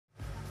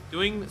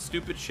Doing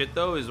stupid shit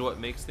though is what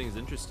makes things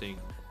interesting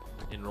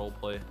in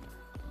roleplay.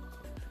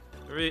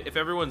 If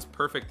everyone's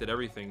perfect at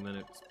everything, then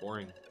it's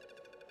boring.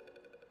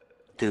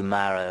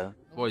 Tomorrow.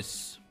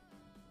 Boys.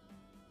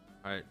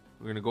 Alright,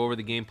 we're gonna go over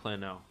the game plan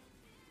now.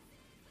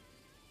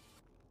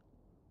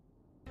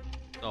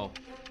 So,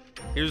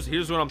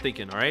 here's what I'm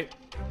thinking, alright?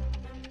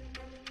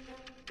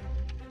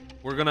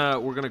 We're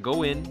gonna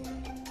go in.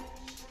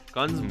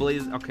 Guns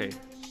blazing. Okay.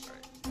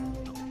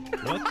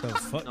 What the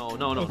fuck? No.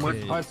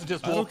 Okay.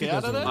 Just walk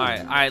out of there?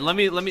 Alright, let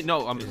me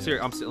no, I'm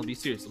serious. I'll be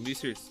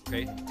serious.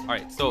 Okay?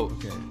 Alright, so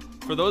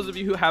for those of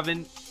you who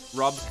haven't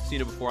robbed the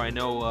casino before, I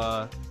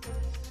know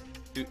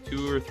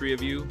two or three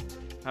of you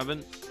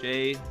haven't.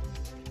 Jay,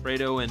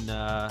 Fredo, and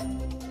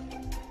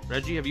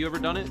Reggie, have you ever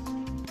done it?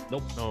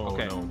 Nope. No,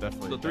 okay. No,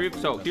 definitely.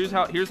 So here's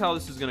how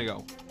this is gonna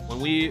go. When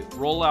we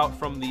roll out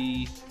from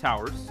the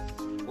towers,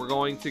 we're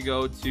going to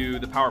go to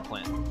the power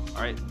plant.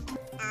 Alright?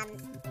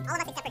 All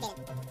of us except for Jaden.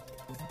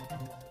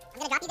 I'm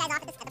gonna drop you guys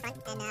off at the front,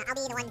 and I'll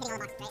be the one hitting all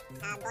the boxes,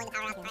 right? Blowing the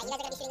power out. Alright, you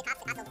guys are gonna be shooting the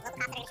cops. The local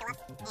cops are gonna show up,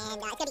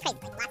 and it's gonna be crazy.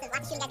 Like,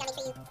 lots of shooting. You guys gotta make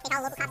sure you take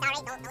all the local cops out,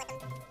 right? Don't let them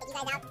take you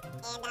guys out.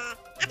 And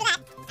after that,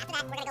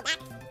 we're gonna go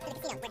back to the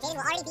casino, where Jaden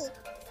will already be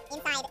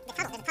inside the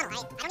tunnel. There's a tunnel,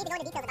 right? I don't need to go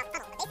into details about the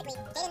tunnel, but basically,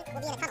 Jaden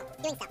will be in a tunnel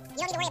doing stuff.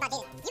 You don't need to worry about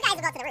Jaden. You guys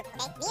will go up to the roof,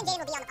 okay? Me and Jaden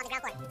will be on the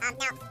ground floor.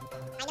 Now,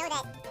 I know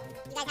that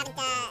you guys haven't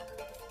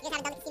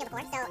done the casino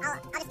before, so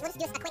we'll just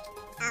do a quick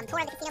tour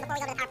of the casino before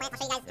we go to the power plant.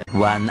 I'll show you guys.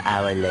 1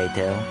 hour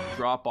later.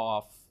 Drop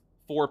off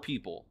 4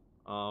 people.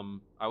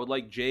 I would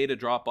like Jay to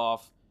drop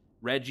off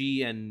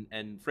Reggie and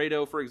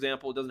Fredo, for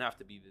example. It doesn't have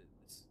to be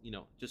this,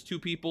 just 2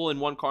 people in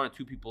one car and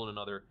 2 people in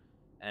another.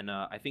 And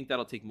I think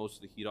that'll take most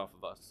of the heat off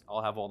of us.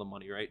 I'll have all the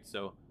money, right?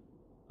 So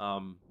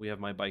we have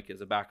my bike as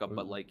a backup.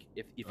 But like,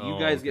 if you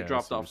guys get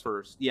dropped off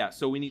first, yeah.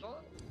 So we need.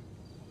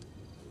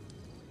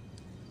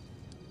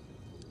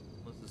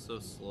 This is so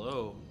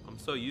slow. I'm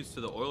so used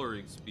to the oil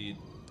rig speed.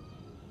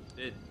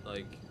 It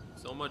like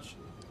so much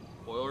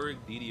oil rig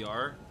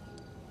DDR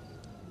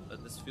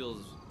that this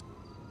feels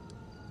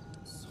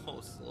so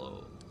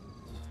slow.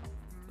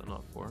 Is that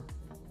not 4?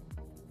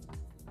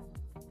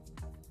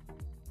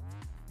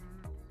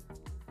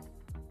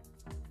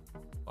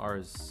 Bar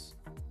is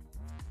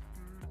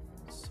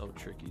so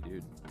tricky,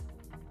 dude.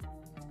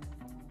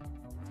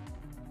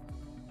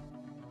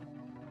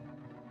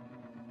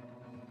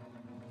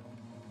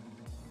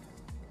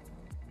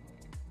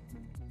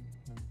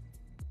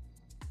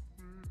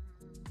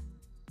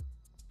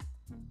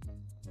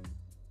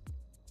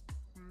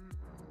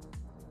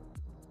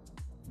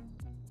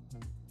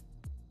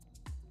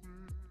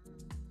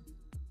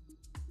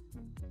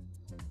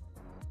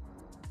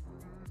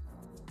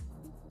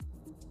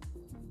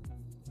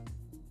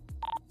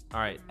 All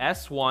right,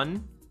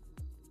 S1,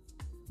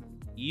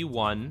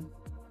 E1,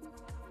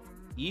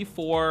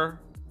 E4,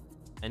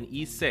 and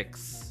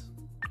E6.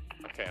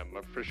 Okay,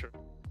 I'm pretty sure.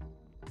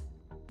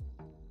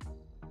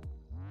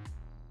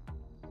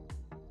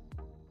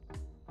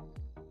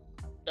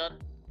 Done.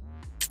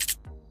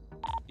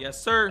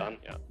 Yes, sir. Done,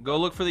 yeah. Go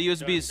look for the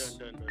USBs.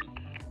 Done.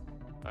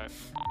 All right.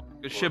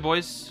 Good shit,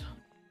 boys.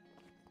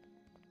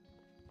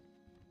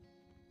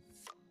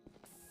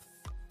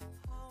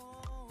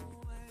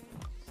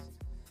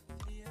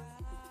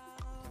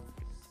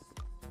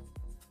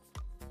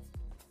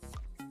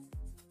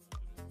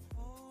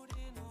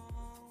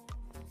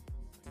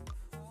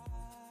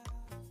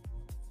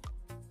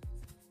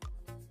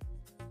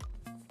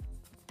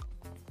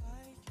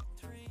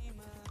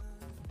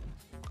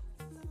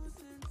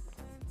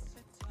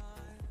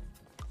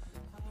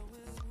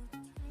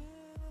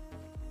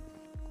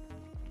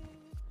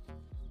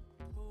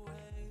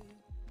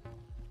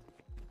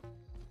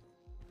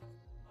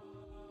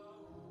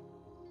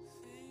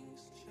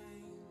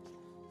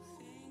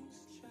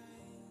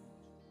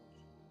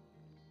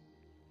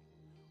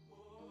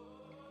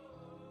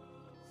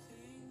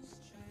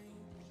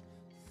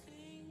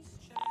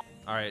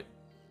 All right,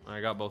 I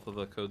got both of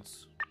the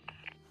codes.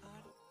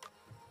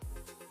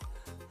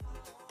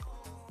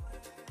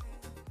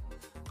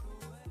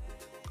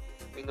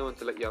 We know when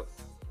to let you out.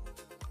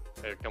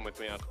 Here, come with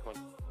me out. Come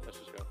on, let's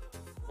just go.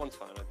 One's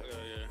fine, I think.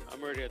 Yeah.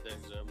 I'm already at the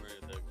exit.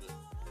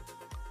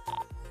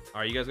 All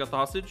right, you guys got the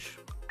hostage?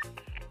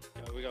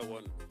 Yeah, we got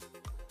one.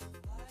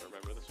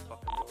 Remember this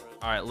fucking door.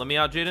 All right, let me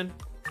out, Jaden.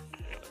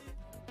 Yeah.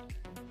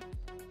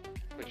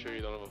 Make sure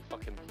you don't have a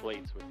fucking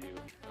plate with you.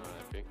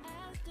 I think.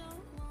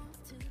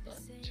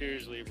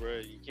 Seriously, bro,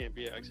 you can't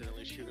be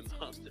accidentally shooting the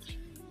hostage.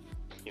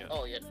 Yeah.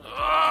 Oh yeah.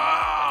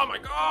 Oh my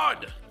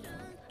God!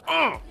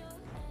 Oh!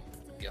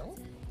 Yo.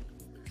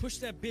 Push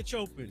that bitch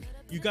open.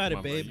 You got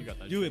it, babe.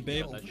 Do it,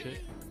 babe. You got that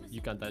shit.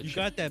 You got that You shit.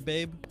 got that,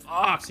 babe.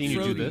 I've seen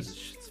you do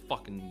this. It's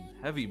fucking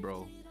heavy,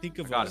 bro. Think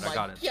of I us.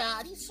 got it.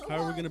 God, he's so How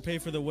are we gonna pay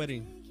for the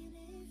wedding?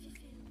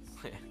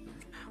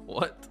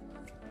 What?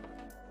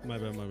 My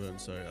bad. I'm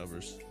sorry,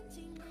 Albers.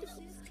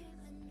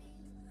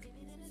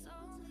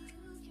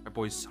 All right,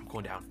 boys, I'm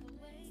going down.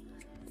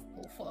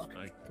 Oh fuck.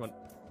 All right, come on.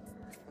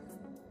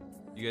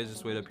 You guys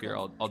just wait up here.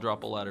 I'll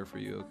drop a ladder for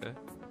you, okay?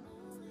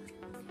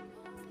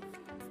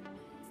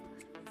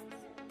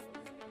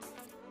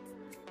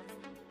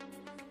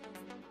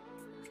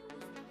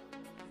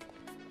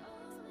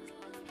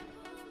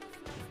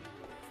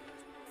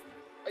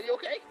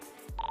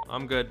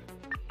 I'm good.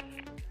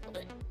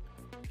 Okay.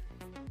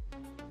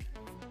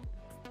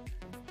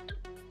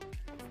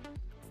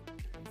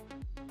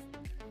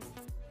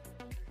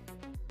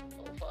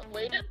 Oh fuck,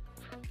 waited.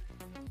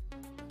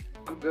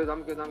 I'm good.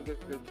 I'm good. I'm good.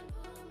 Good.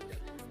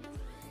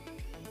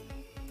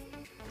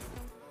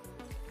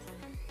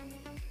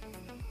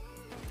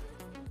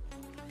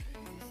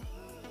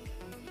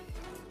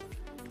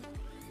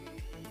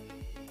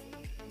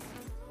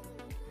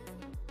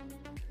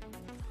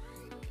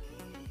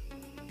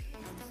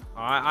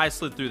 I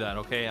slid through that.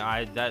 Okay,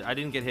 I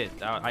didn't get hit.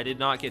 I did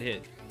not get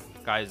hit,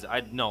 guys.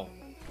 No.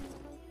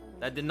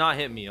 That did not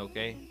hit me.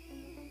 Okay.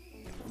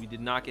 We did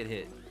not get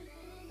hit.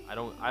 I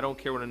don't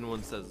care what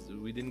anyone says.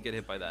 We didn't get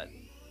hit by that.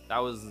 That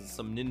was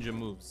some ninja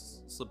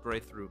moves. Slipped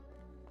right through.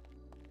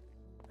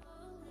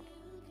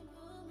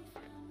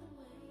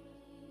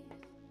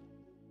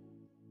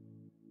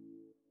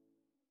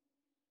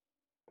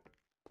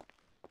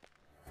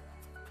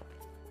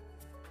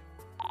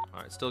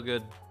 All right, still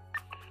good.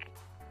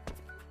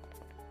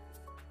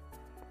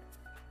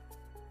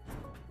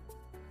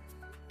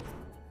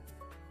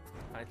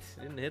 I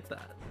didn't hit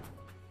that.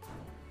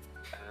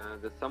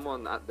 There's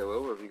someone at the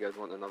wheel if you guys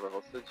want another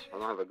hostage. I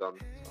don't have a gun.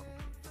 So.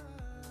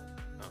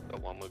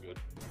 Got one, we're good.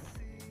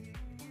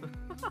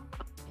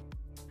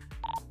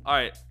 All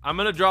right, I'm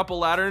gonna drop a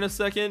ladder in a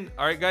second.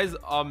 All right, guys.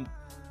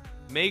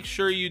 Make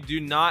sure you do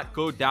not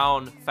go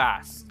down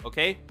fast.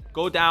 Okay,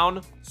 go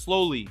down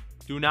slowly.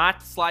 Do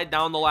not slide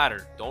down the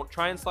ladder. Don't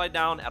try and slide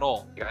down at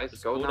all. Guys,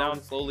 just go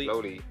down slowly.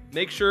 Slowly.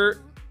 Make sure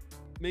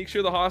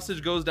the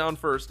hostage goes down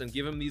first and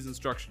give him these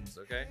instructions.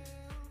 Okay.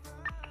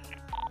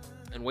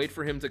 And wait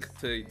for him to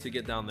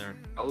get down there.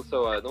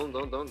 Also,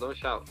 don't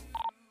shout,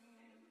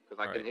 because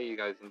I All can right. hear you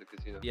guys in the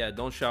casino. Yeah,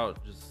 don't shout.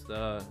 Just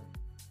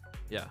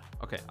yeah.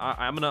 Okay.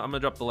 I'm gonna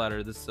drop the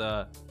ladder. This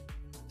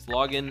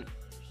login.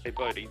 Hey,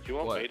 Bodhi, do you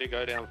want What? me to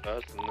go down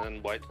first and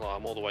then wait till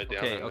I'm all the way down?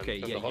 Okay. and then Okay.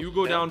 send the Yeah. You hostage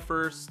go down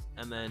first,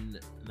 and then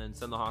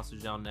send the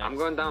hostage down next. I'm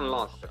going down and then-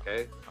 last,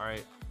 okay? All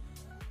right.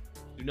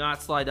 Do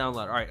not slide down the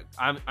ladder. All right.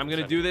 I'm gonna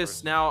Send do it this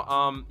first.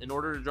 now. In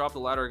order to drop the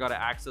ladder, I gotta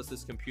access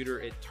this computer.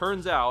 It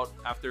turns out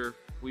after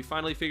we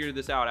finally figured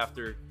this out,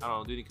 after I don't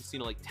know, doing the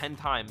casino like 10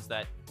 times,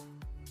 that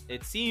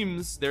it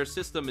seems their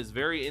system is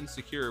very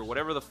insecure.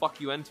 Whatever the fuck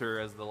you enter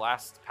as the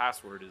last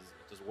password it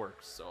just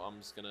works. So I'm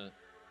just gonna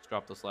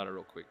drop this ladder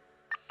real quick.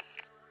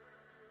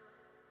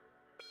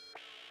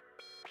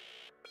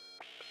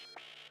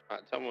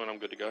 Alright, tell me when I'm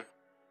good to go.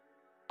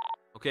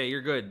 Okay,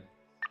 you're good.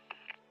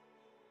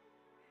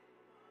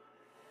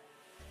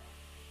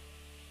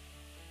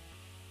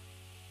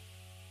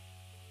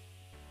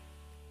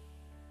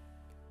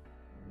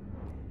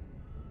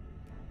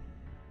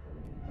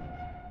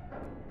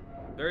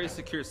 Very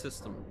secure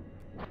system.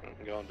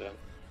 I'm going down.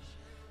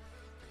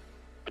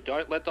 But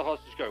don't let the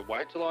hostage go.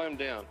 Wait till I am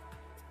down.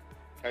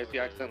 In case he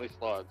accidentally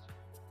slides.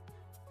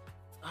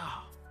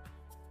 Ah.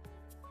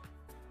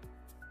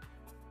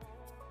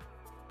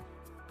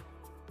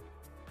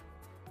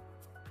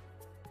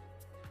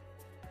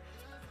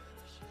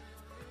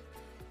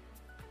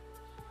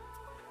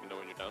 You know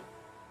when you're done.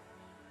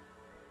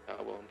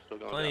 Oh well, I'm still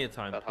going Plenty down. of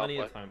time. About Plenty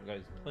of halfway. time,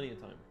 guys. Plenty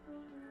of time.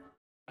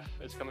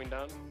 It's coming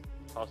down.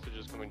 Hostage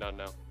is coming down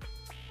now.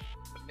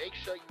 Make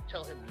sure you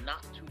tell him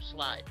not to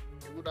slide.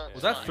 Do not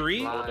Was slide. that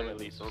 3? Told him at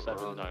least Don't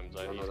 7 run. times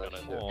that Don't he's know that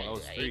gonna. shit. Oh, that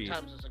was 3. 8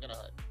 times isn't gonna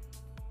hurt.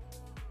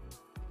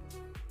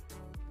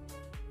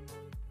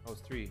 That was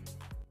 3.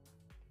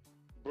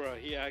 Bro,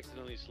 he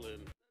accidentally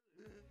slid.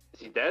 Is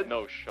he dead?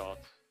 No shot.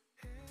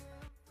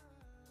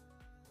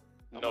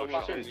 No I'm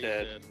shot. fucking He's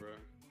dead. bro.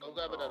 Go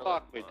grab another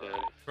Fuck one. me dead.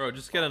 Bro,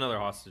 just get another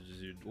hostage,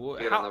 dude.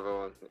 Get How- another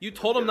one. you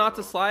told him Get not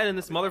to another slide, and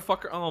this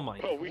motherfucker. Oh my.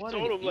 Bro, we what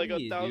told an him like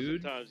idiot, 1,000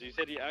 dude. times. He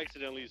said he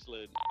accidentally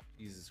slid.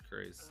 Jesus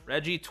Christ.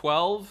 Reggie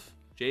 12,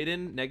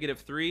 Jaden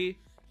 -3,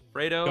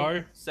 Fredo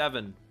Go.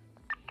 7.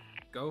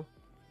 Go.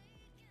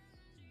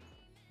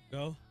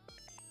 Go.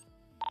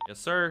 Yes,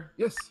 sir.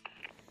 Yes.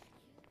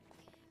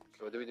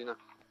 Okay, what do we do now?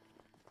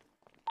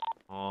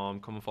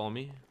 Come and follow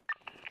me.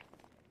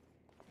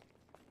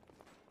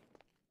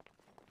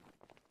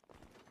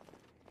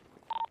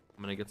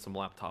 I'm gonna get some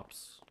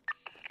laptops.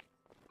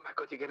 Oh my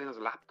god, you're getting those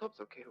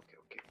laptops? Okay, okay,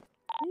 okay.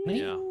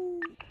 Yeah.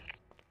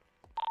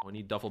 We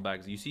need duffel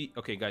bags. You see?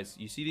 Okay, guys.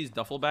 You see these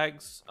duffel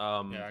bags?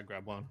 Yeah, I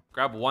grab one.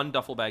 Grab one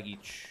duffel bag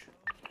each.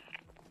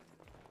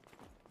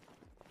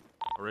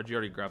 Oh, Reggie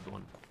already grabbed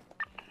one.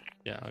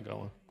 Yeah, I got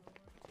one.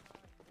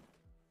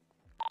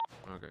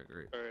 Okay,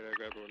 great. Alright, I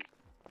grabbed one.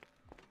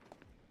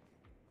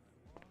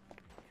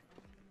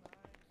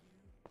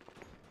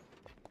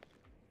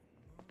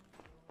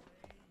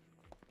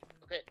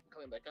 Okay,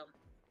 coming back down.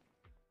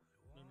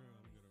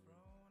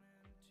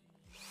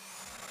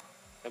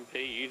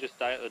 MP, you just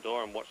stay at the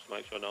door and watch to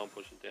make sure no one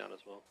pushes down as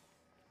well.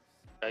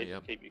 Okay, Yep.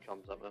 just keep your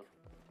comms up, man.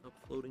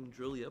 Uploading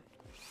drill, yep.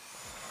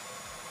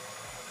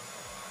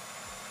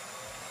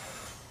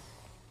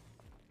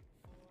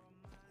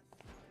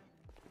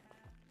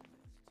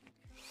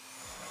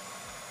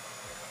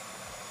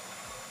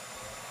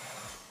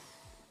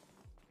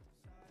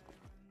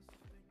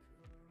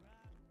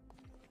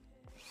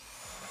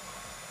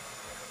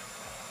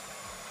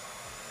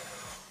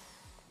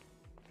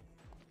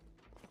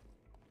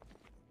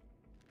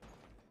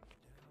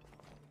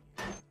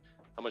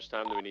 How much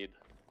time do we need?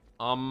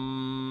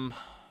 I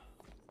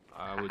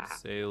would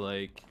say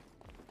like,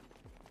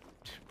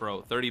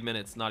 bro, 30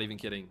 minutes. Not even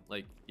kidding.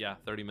 Like, yeah,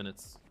 30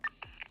 minutes.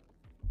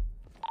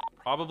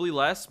 Probably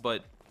less,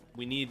 but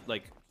we need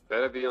like.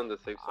 Better be on the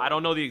safe side. I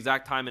don't know the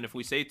exact time, and if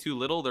we say too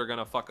little, they're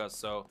gonna fuck us.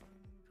 So.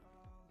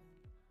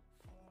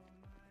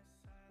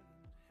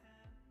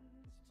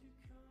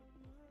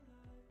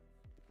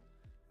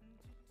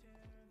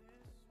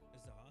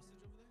 Is the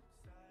hostage over there?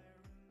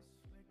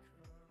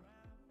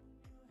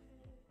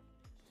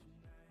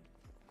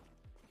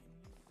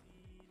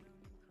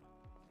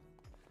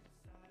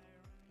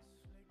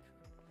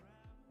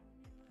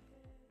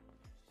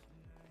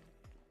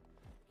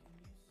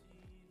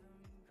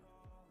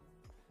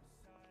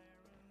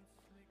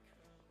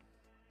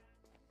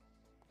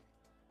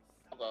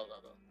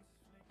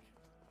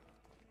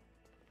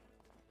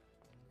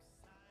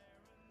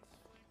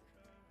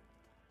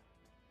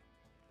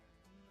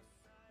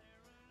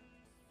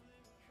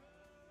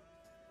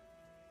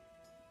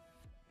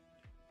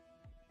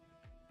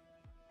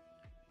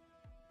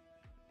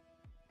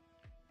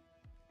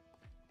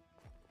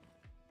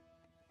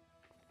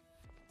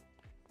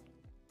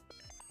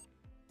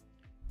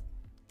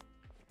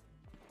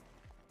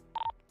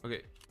 Go.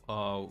 Okay.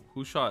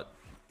 Who shot?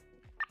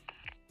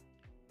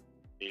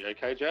 You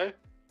okay, Joe?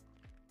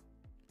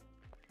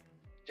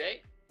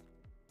 Jay?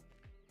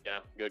 Yeah,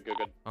 good.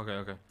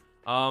 Okay.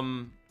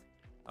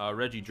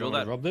 Reggie, You drill want me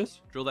that. to rub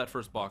this? Drill that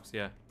first box.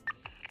 Yeah.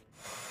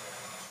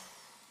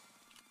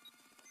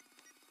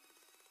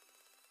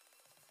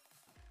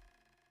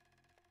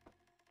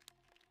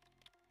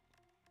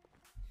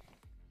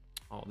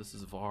 Oh, this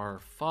is VAR.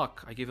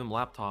 Fuck. I gave him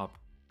laptop.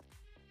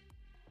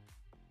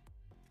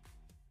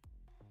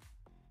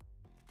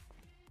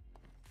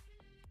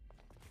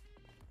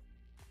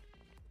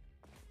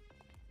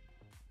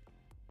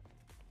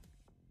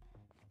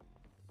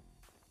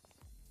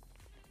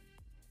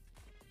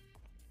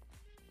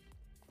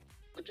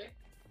 Good, Jay?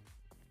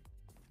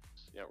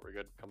 Yeah, we're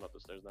good. Coming up the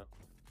stairs now.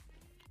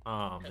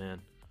 Oh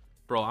man,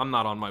 bro, I'm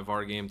not on my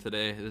VAR game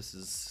today. This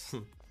is,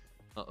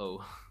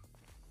 uh-oh.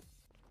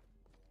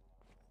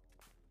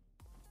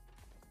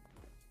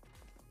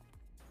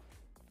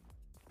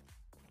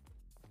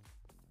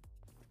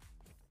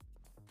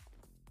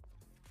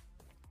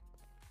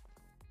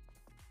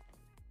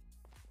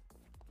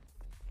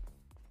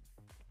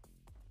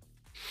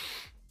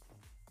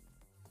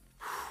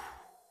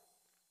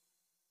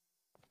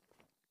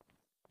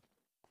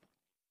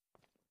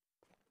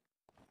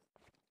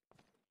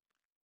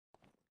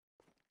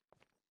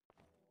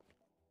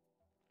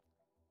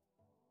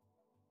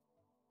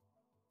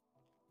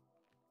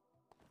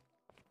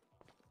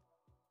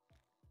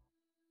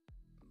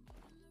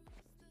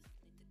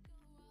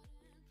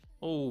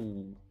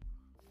 Oh.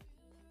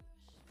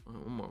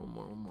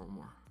 One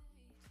more.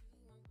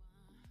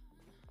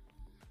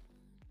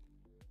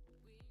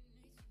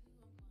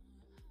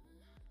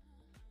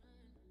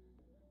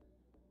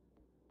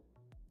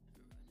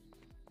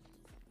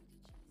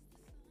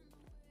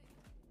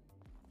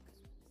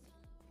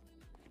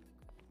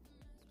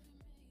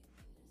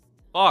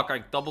 Fuck, I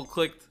double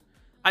clicked.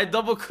 I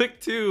double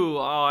clicked too.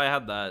 Oh, I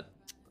had that.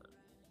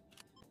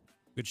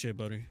 Good shit,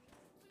 buddy.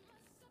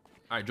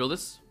 All right, drill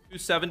this.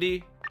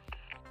 270.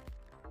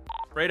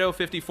 Fredo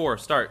 54.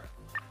 Start.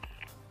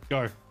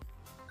 Go.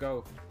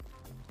 Go.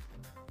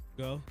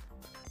 Go.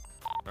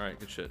 All right,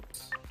 good shit.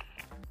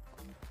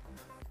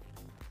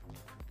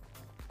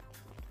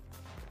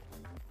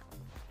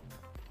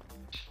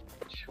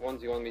 Which ones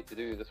do you want me to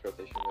do this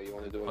rotation? Or you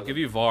want to do? I'll give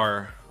you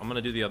VAR. I'm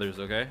gonna do the others,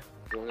 okay?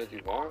 You want to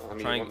do VAR? I mean,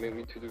 Try you and- want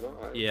me to do VAR?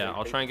 Alright, Yeah, okay,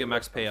 I'll try and get okay.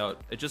 max payout.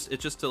 It's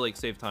just to like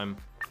save time.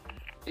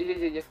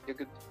 Yeah, you're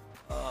good.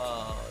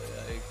 Oh,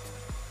 yikes.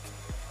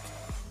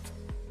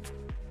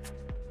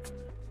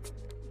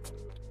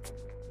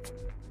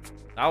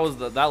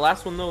 That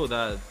last one though,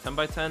 that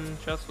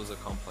 10x10 chest was a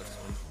complex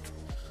one.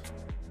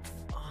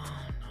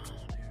 Oh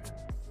no, dude.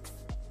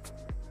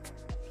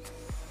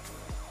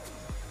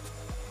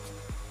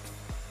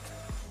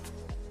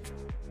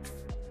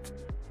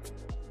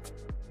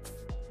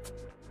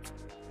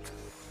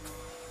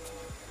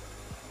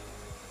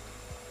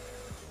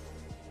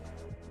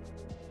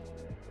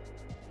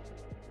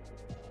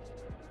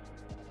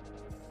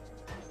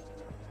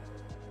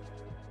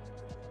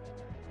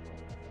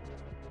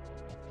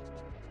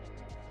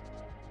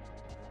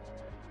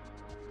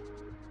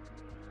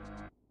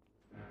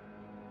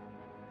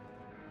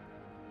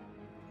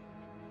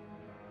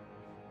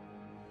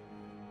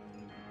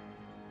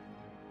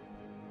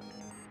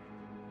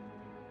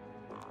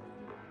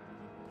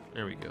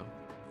 There we go.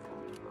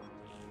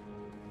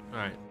 All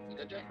right, You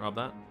good, Jay? rob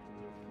that.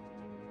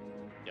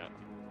 Yeah.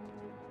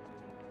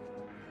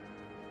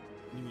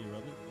 You need me to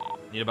rub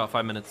it? Need about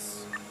 5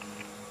 minutes.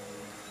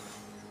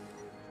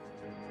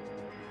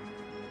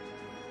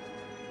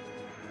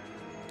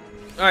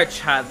 All right,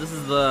 chat. This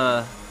is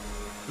the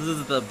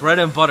bread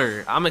and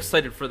butter. I'm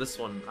excited for this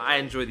one. I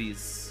enjoy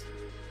these.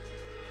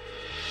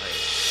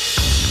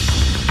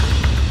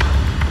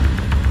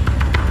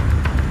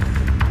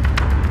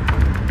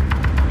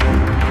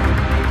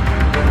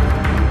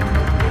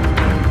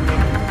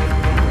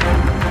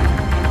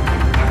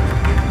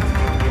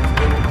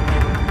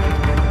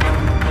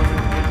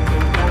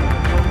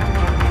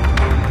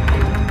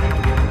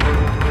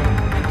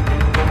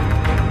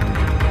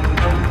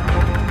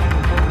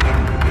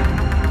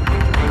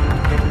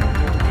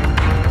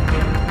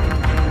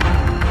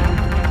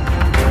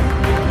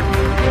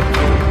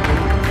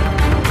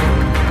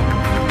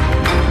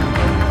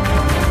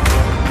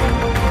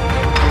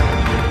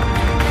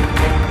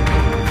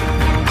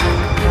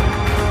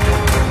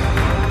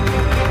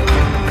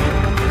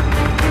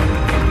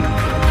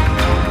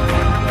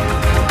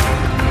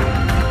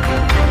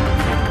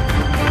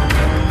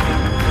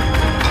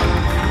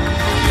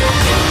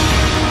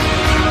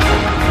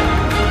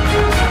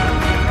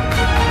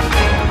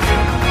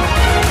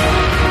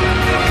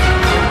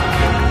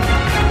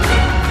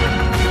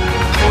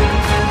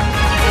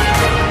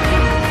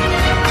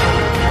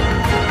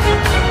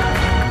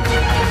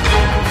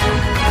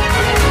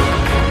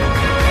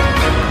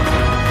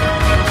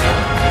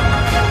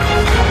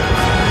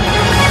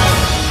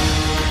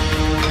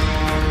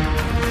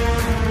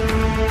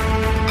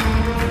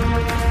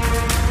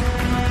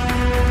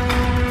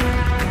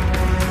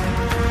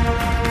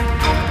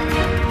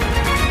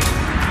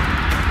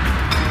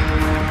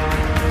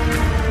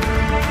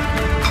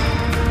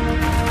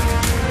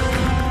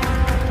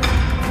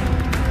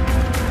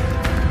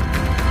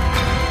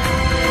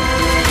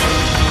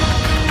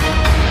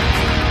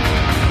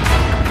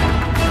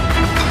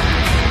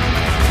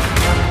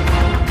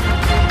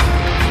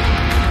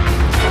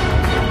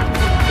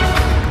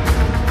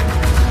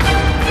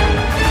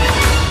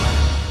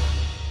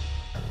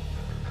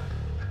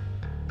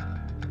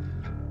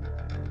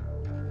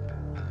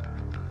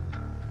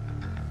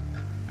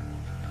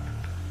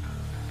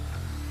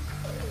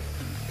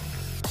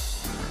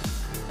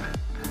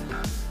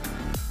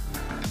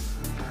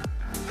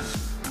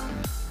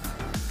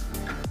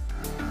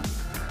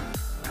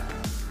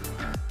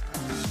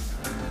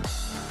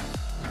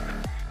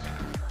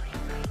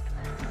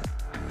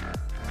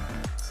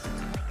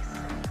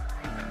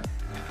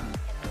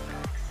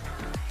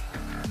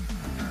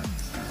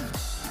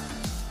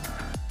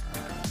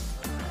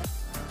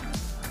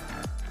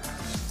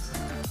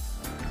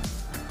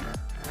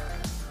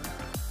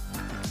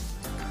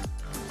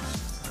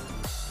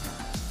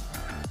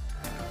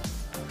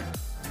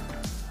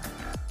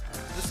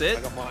 That's it?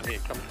 I got mine here.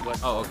 Come to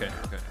left. Oh, okay,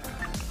 okay.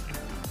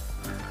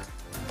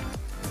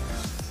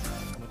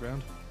 On the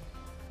ground.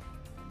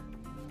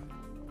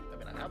 I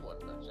mean, I have one.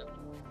 That's it.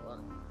 One.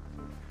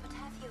 But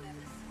have you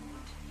ever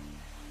thought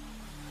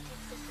what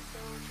if this is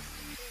all just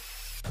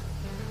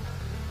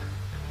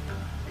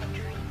a dream? I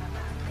dream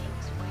about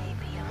things way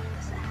beyond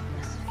this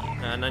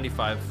atmosphere.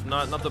 95.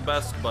 Not the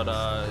best, but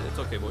it's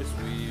okay, boys.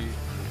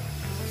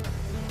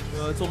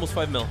 It's almost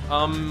 5 mil.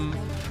 All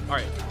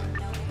right.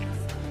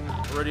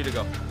 We're ready to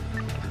go.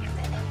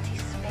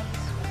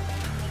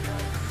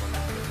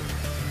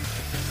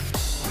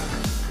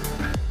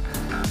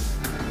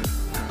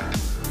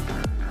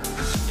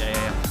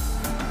 Yeah.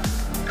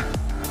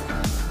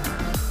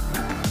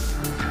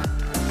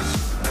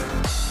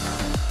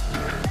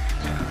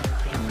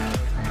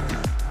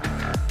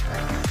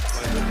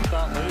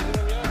 Start losing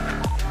them yet?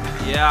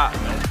 Yeah.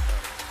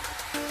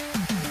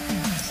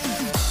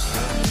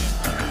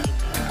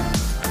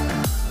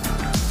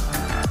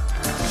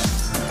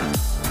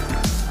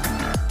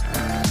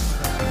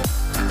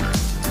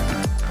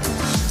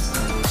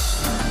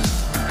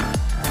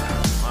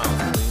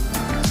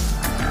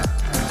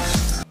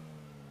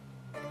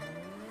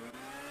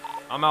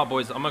 I'm out,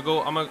 boys. I'm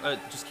gonna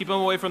just keep him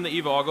away from the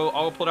Evo. I'll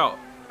go pull it out.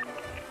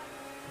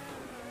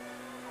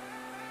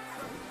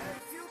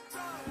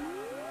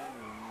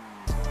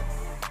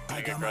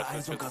 I got my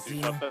eyes on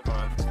casino.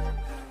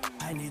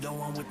 I need the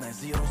one with 9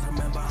 zeros.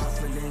 Remember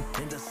hustling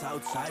in the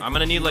south side. I'm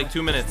gonna need like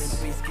 2 minutes.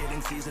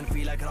 Season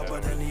feel like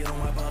Robert De Niro.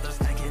 My brother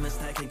stacking and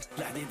stacking.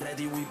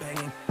 Ready, we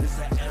banging. This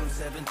a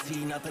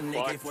M17, not an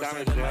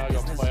AK-47. My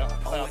business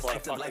always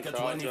acted like a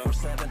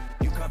 24/7.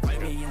 You can't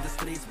find me in the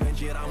streets.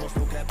 Benji Ramos,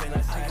 no cap in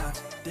I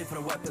got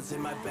different weapons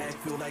in my bag.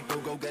 Feel like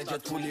go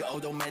gadget, fully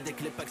automatic,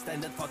 clip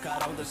extended. Fuck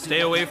around the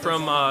Stay away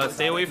from autos, and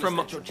stay away from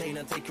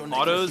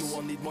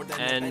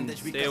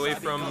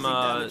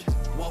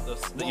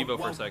the Evo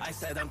for a sec. I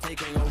said I'm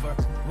taking over.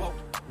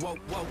 Whoa,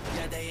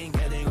 yeah, they ain't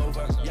getting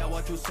over. Yeah,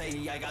 what you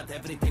say? I got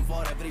everything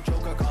for every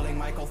joker. Calling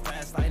Michael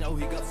fast. I know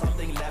he got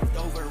something left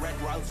over. Red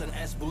routes and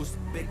S boost,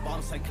 big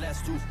bombs and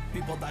class 2s.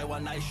 People die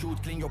when I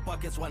shoot. Clean your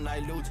pockets when I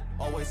loot.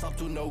 Always up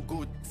to no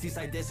good.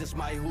 Seaside, this is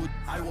my hood.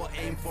 I will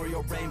aim for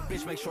your brain,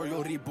 bitch. Make sure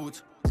you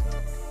reboot.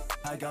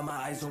 I got my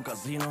eyes on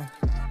casino.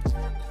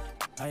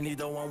 I need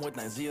the one with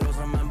 9 zeros.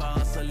 Remember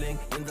hustling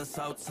in the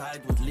south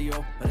side with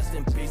Leo. Rest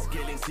in peace,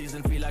 killing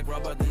season. Feel like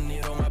Robert De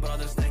Niro. My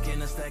brother stacking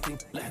and stacking.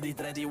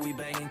 Ready, we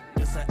banging.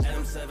 It's a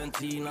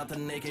M17, not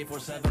an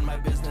AK-47. My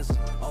business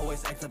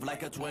always active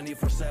like a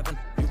 24/7.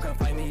 You can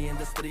find me in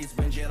the streets.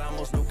 Benji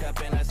Ramos, no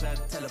cap in. I said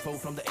telephone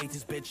from the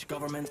 80s, bitch.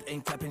 Government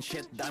ain't tapping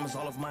shit. Diamonds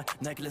all of my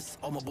necklace.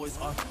 All my boys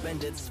are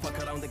bandits. Fuck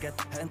around, they get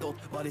handled.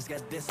 Bodies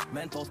get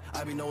dismantled.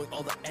 I be knowing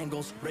all the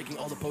angles, breaking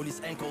all the police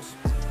ankles.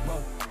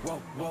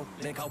 Whoa,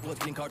 link out with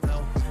King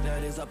Cartel.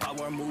 That is a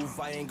power move.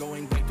 I ain't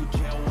going back to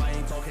jail. I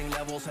ain't talking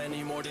levels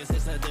anymore. This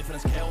is a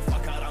different scale.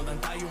 Fuck around and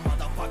die, you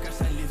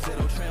motherfuckers, and leave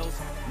 0 trails.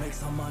 Make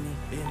some money.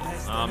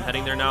 Invest. I'm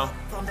heading there now.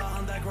 From the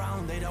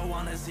underground, they don't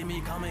wanna see me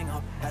coming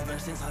up. Ever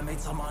since I made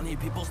some money,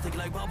 people stick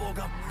like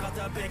bubblegum. Got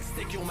a big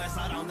stick, you mess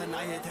around and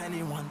I hit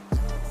anyone.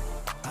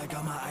 I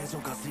got my eyes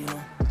on casino.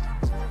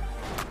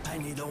 I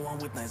need the one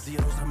with 9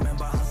 zeros.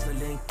 Remember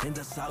hustling in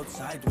the south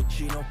side with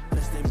Chino.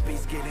 Rest in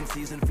peace, killing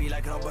season. Feel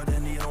like Robert De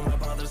Niro. My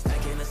brother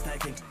stacking and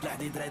stacking.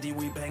 Ready,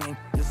 we banging.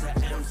 This a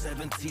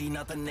M17,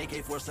 not an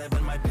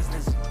AK-47. My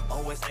business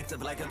always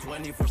active like a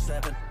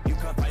 24/7. You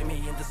can't find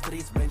me in the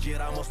streets. Benji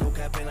Ramos, no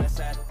cap in I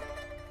said.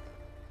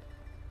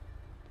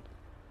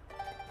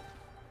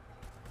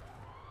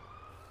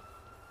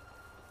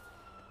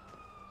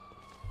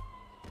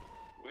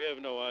 We have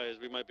no eyes.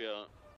 We might be out.